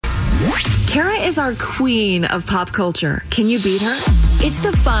Kara is our queen of pop culture. Can you beat her? It's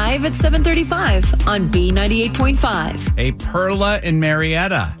the 5 at 7:35 on B98.5. Hey, Perla in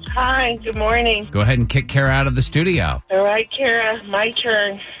Marietta. Hi, good morning. Go ahead and kick Kara out of the studio. All right, Kara, my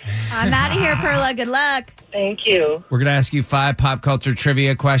turn. I'm out of here, Perla. Good luck. Thank you. We're going to ask you 5 pop culture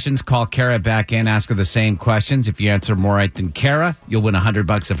trivia questions. Call Kara back in, ask her the same questions. If you answer more right than Kara, you'll win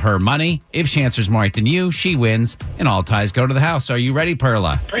 $100 of her money. If she answers more right than you, she wins, and all ties go to the house. Are you ready,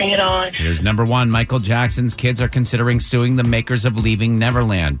 Perla? Bring it on. Here's number 1. Michael Jackson's kids are considering suing the makers of Leaving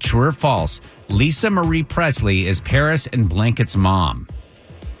Neverland. True or false? Lisa Marie Presley is Paris and Blanket's mom.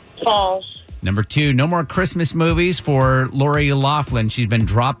 False. Number 2, no more Christmas movies for Lori Loughlin. She's been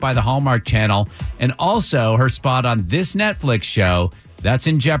dropped by the Hallmark Channel. And also her spot on this Netflix show, that's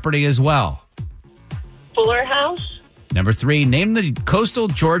in jeopardy as well. Fuller House. Number 3, name the coastal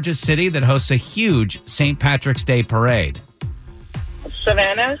Georgia city that hosts a huge St. Patrick's Day parade.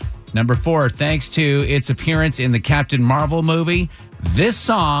 Savannah. Number 4, thanks to its appearance in the Captain Marvel movie, this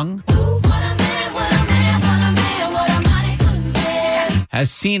song has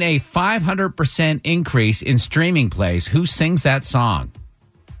seen a 500% increase in streaming plays. Who sings that song?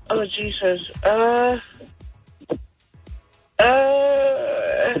 Oh, Jesus.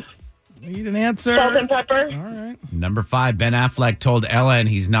 Need an answer? Salt and pepper. All right. Number 5, Ben Affleck told Ellen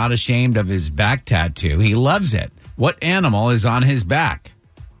he's not ashamed of his back tattoo. He loves it. What animal is on his back?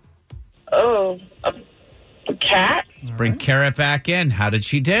 Oh, a cat. Let's bring Kara back in. How did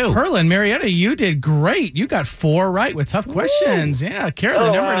she do? Perla and Marietta, you did great. You got 4 right with tough questions. Yeah, Kara,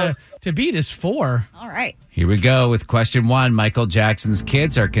 the number to beat is 4. All right. Here we go with question 1. Michael Jackson's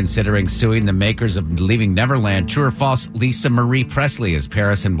kids are considering suing the makers of Leaving Neverland. True or false? Lisa Marie Presley is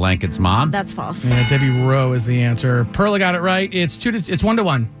Paris and Blanket's mom. That's false. Yeah, Debbie Rowe is the answer. Perla got it right. It's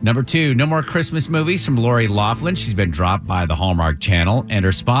 1-1. Number 2, no more Christmas movies from Lori Loughlin. She's been dropped by the Hallmark Channel, and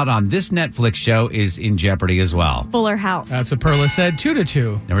her spot on this Netflix show is in jeopardy as well. Fuller House. That's what Perla said.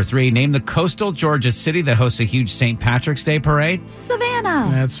 2-2. Number 3, name the coastal Georgia city that hosts a huge St. Patrick's Day parade. Savannah.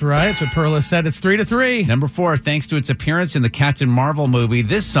 That's right. That's what Perla said. It's 3-3. Number 4, thanks to its appearance in the Captain Marvel movie,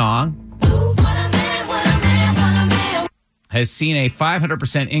 this song has seen a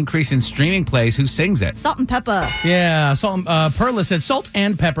 500% increase in streaming plays. Who sings it? Salt and pepper. Yeah, Perla said salt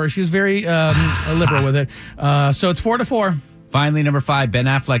and pepper. She was very liberal with it. So it's 4-4. Finally, number 5, Ben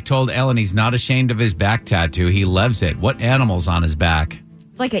Affleck told Ellen he's not ashamed of his back tattoo. He loves it. What animal's on his back?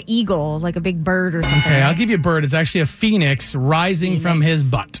 It's like an eagle, like a big bird or something. Okay, I'll give you a bird. It's actually a phoenix rising from his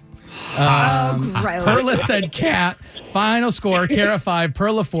butt. Gross. Perla said cat. Final score, Kara 5,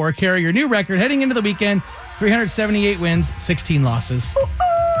 Perla 4. Kara, your new record heading into the weekend, 378 wins, 16 losses.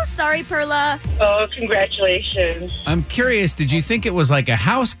 Ooh, sorry, Perla. Oh, congratulations. I'm curious, did you think it was like a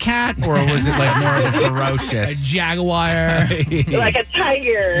house cat, or was it like more of a A ferocious? jaguar. Like a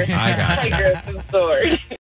tiger. I got you. Tiger of some sort.